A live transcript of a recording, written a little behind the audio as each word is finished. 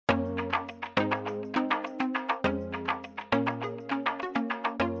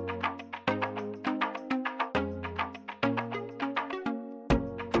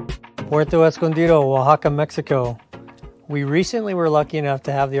Puerto Escondido, Oaxaca, Mexico. We recently were lucky enough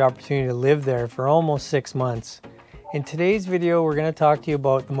to have the opportunity to live there for almost 6 months. In today's video, we're going to talk to you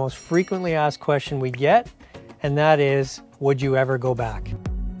about the most frequently asked question we get, and that is, would you ever go back?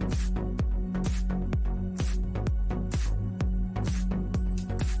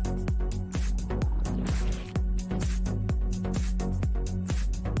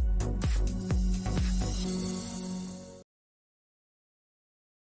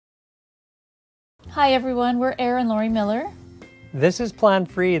 Hi everyone, we're Erin and Lori Miller. This is Plan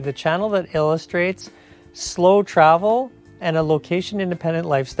Free, the channel that illustrates slow travel and a location-independent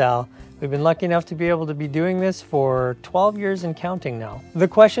lifestyle. We've been lucky enough to be able to be doing this for 12 years and counting now. The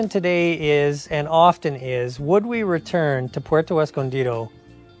question today is, and often is, would we return to Puerto Escondido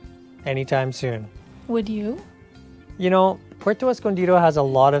anytime soon? Would you? You know, Puerto Escondido has a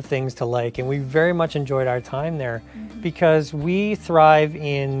lot of things to like, and we very much enjoyed our time there because we thrive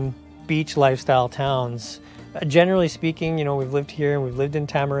in beach lifestyle towns. Generally speaking, you know, we've lived here and we've lived in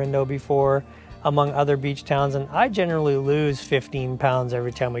Tamarindo before, among other beach towns, and I generally lose 15 pounds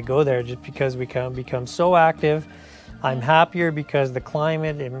every time we go there just because we become so active. I'm happier because the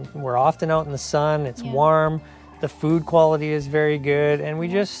climate, and we're often out in the sun, it's warm, the food quality is very good, and we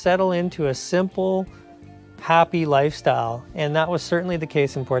just settle into a simple, happy lifestyle. And that was certainly the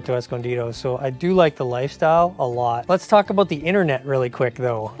case in Puerto Escondido. So I do like the lifestyle a lot. Let's talk about the internet really quick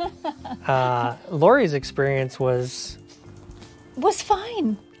though. Lori's experience was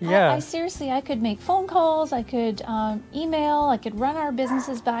fine. Yeah. I seriously, I could make phone calls, I could email, I could run our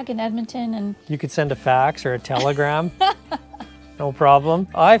businesses back in Edmonton, and you could send a fax or a telegram. No problem.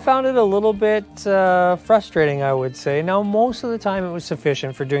 I found it a little bit frustrating, I would say. Now, most of the time it was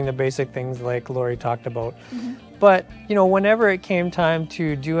sufficient for doing the basic things like Lori talked about. But, you know, whenever it came time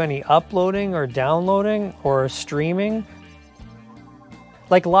to do any uploading or downloading or streaming,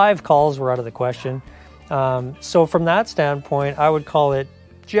 like live calls were out of the question. So from that standpoint, I would call it,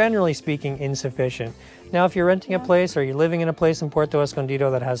 generally speaking, insufficient. Now, if you're renting a place or you're living in a place in Puerto Escondido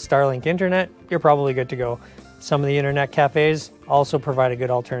that has Starlink internet, you're probably good to go. Some of the internet cafes also provide a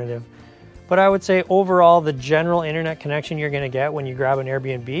good alternative. But I would say overall, the general internet connection you're going to get when you grab an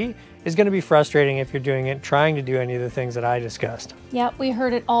Airbnb is going to be frustrating if you're trying to do any of the things that I discussed. Yeah, we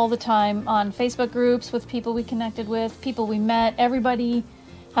heard it all the time on Facebook groups with people we connected with, people we met. Everybody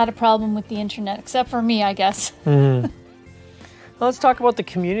had a problem with the internet, except for me, I guess. Let's talk about the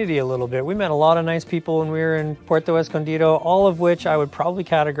community a little bit. We met a lot of nice people when we were in Puerto Escondido, all of which I would probably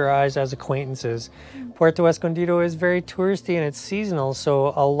categorize as acquaintances. Puerto Escondido is very touristy and it's seasonal,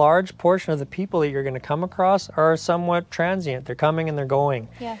 so a large portion of the people that you're going to come across are somewhat transient. They're coming and they're going.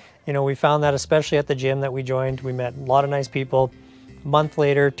 Yeah. You know, we found that especially at the gym that we joined. We met a lot of nice people. A month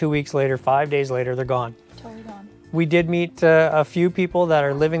later, 2 weeks later, 5 days later, they're gone. Totally gone. We did meet a few people that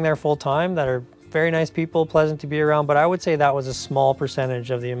are living there full time that are very nice people, pleasant to be around, but I would say that was a small percentage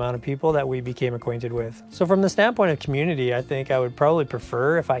of the amount of people that we became acquainted with. So from the standpoint of community, I think I would probably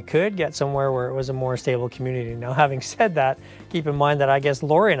prefer, if I could, get somewhere where it was a more stable community. Now, having said that, keep in mind that I guess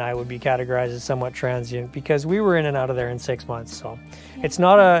Lori and I would be categorized as somewhat transient because we were in and out of there in 6 months. So it's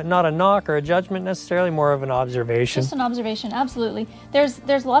not a knock or a judgment necessarily, more of an observation. Just an observation, absolutely.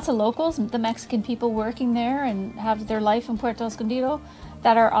 There's lots of locals, the Mexican people working there and have their life in Puerto Escondido,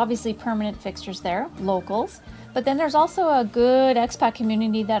 that are obviously permanent fixtures there, locals. But then there's also a good expat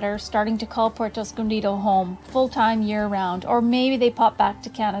community that are starting to call Puerto Escondido home full-time year-round. Or maybe they pop back to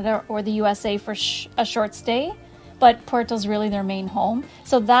Canada or the USA for a short stay, but Puerto's really their main home.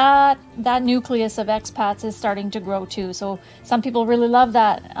 So that nucleus of expats is starting to grow too. So some people really love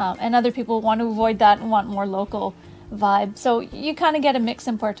that, and other people want to avoid that and want more local vibe. So you kind of get a mix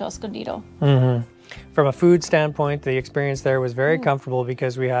in Puerto Escondido. From a food standpoint, the experience there was very comfortable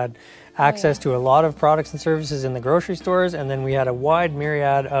because we had access to a lot of products and services in the grocery stores, and then we had a wide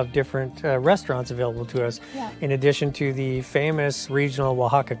myriad of different restaurants available to us. In addition to the famous regional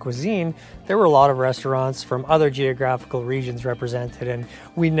Oaxaca cuisine, there were a lot of restaurants from other geographical regions represented, and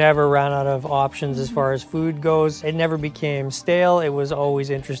we never ran out of options as far as food goes. It never became stale. It was always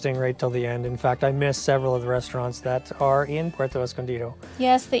interesting right till the end. In fact, I missed several of the restaurants that are in Puerto Escondido.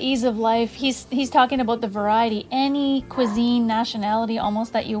 Yes, the ease of life. He's talking about the variety. Any cuisine, nationality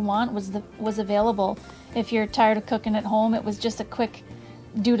almost that you want was available. If you're tired of cooking at home, it was just a quick,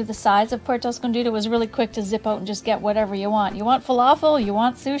 due to the size of Puerto Escondido, it was really quick to zip out and just get whatever you want. You want falafel, you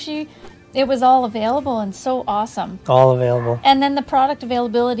want sushi, it was all available and so awesome. All available. And then the product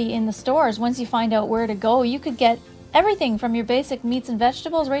availability in the stores, once you find out where to go, you could get everything from your basic meats and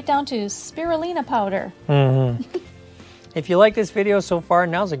vegetables right down to spirulina powder. If you like this video so far,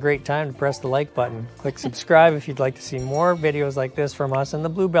 now's a great time to press the like button. Click subscribe if you'd like to see more videos like this from us, and the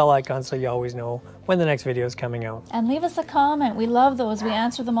blue bell icon so you always know when the next video is coming out. And leave us a comment. We love those. We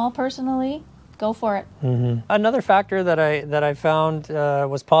answer them all personally. Go for it. Another factor that I found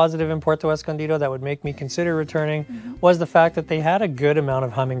was positive in Puerto Escondido that would make me consider returning was the fact that they had a good amount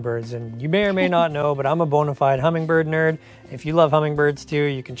of hummingbirds. And you may or may not know, but I'm a bona fide hummingbird nerd. If you love hummingbirds too,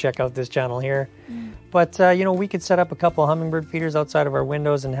 you can check out this channel here. But you know, we could set up a couple of hummingbird feeders outside of our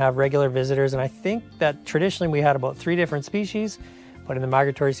windows and have regular visitors. And I think that traditionally we had about 3 different species, but in the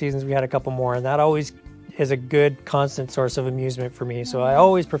migratory seasons we had a couple more, and that always is a good constant source of amusement for me. So I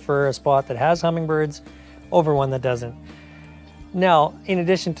always prefer a spot that has hummingbirds over one that doesn't. Now, in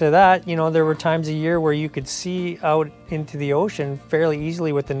addition to that, you know, there were times a year where you could see out into the ocean fairly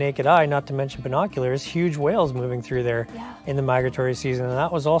easily with the naked eye, not to mention binoculars, huge whales moving through there in the migratory season, and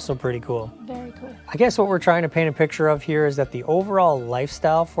that was also pretty cool. Very cool. I guess what we're trying to paint a picture of here is that the overall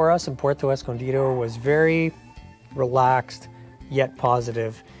lifestyle for us in Puerto Escondido was very relaxed yet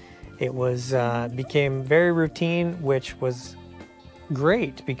positive. It was became very routine, which was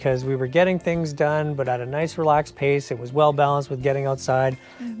great because we were getting things done, but at a nice relaxed pace. It was well balanced with getting outside.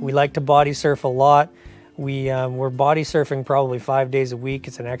 We like to body surf a lot. We're body surfing probably 5 days a week.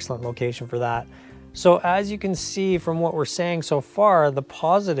 It's an excellent location for that. So as you can see from what we're saying so far, the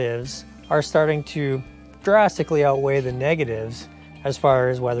positives are starting to drastically outweigh the negatives as far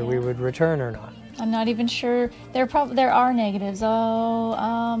as whether we would return or not. I'm not even sure. There are negatives.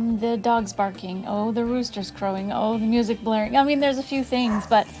 Oh, the dog's barking. Oh, the rooster's crowing. Oh, the music blaring. I mean, there's a few things,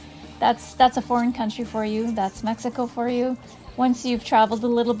 but that's a foreign country for you. That's Mexico for you. Once you've traveled a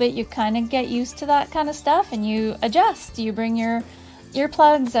little bit, you kind of get used to that kind of stuff, and you adjust. You bring your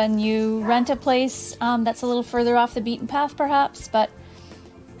earplugs, and you rent a place that's a little further off the beaten path, perhaps. But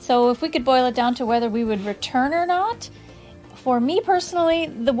so if we could boil it down to whether we would return or not, for me personally,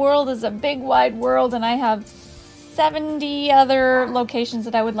 the world is a big wide world, and I have 70 other locations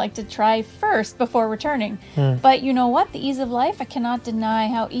that I would like to try first before returning. But you know what? The ease of life, I cannot deny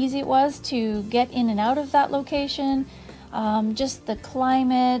how easy it was to get in and out of that location. Just the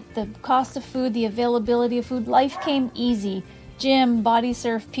climate, the cost of food, the availability of food. Life came easy. Gym, body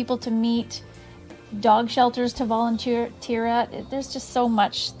surf, people to meet, dog shelters to volunteer at. There's just so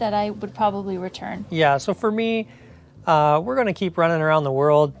much that I would probably return. Yeah, so for me, we're going to keep running around the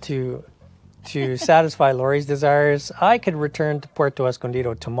world to satisfy Lori's desires. I could return to Puerto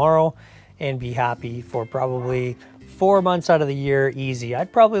Escondido tomorrow and be happy for probably 4 months out of the year easy.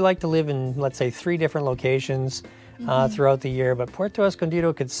 I'd probably like to live in, let's say, 3 different locations throughout the year, but Puerto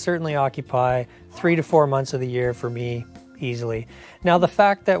Escondido could certainly occupy 3 to 4 months of the year for me easily. Now, the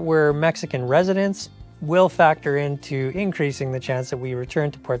fact that we're Mexican residents will factor into increasing the chance that we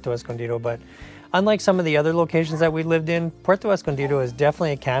return to Puerto Escondido, but unlike some of the other locations that we lived in, Puerto Escondido is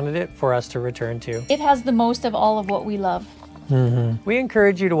definitely a candidate for us to return to. It has the most of all of what we love. We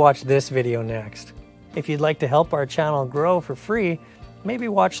encourage you to watch this video next. If you'd like to help our channel grow for free, maybe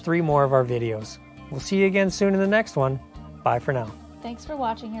watch 3 more of our videos. We'll see you again soon in the next one. Bye for now. Thanks for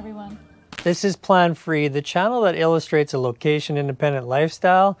watching, everyone. This is Plan Free, the channel that illustrates a location-independent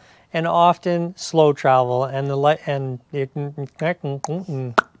lifestyle and often slow travel and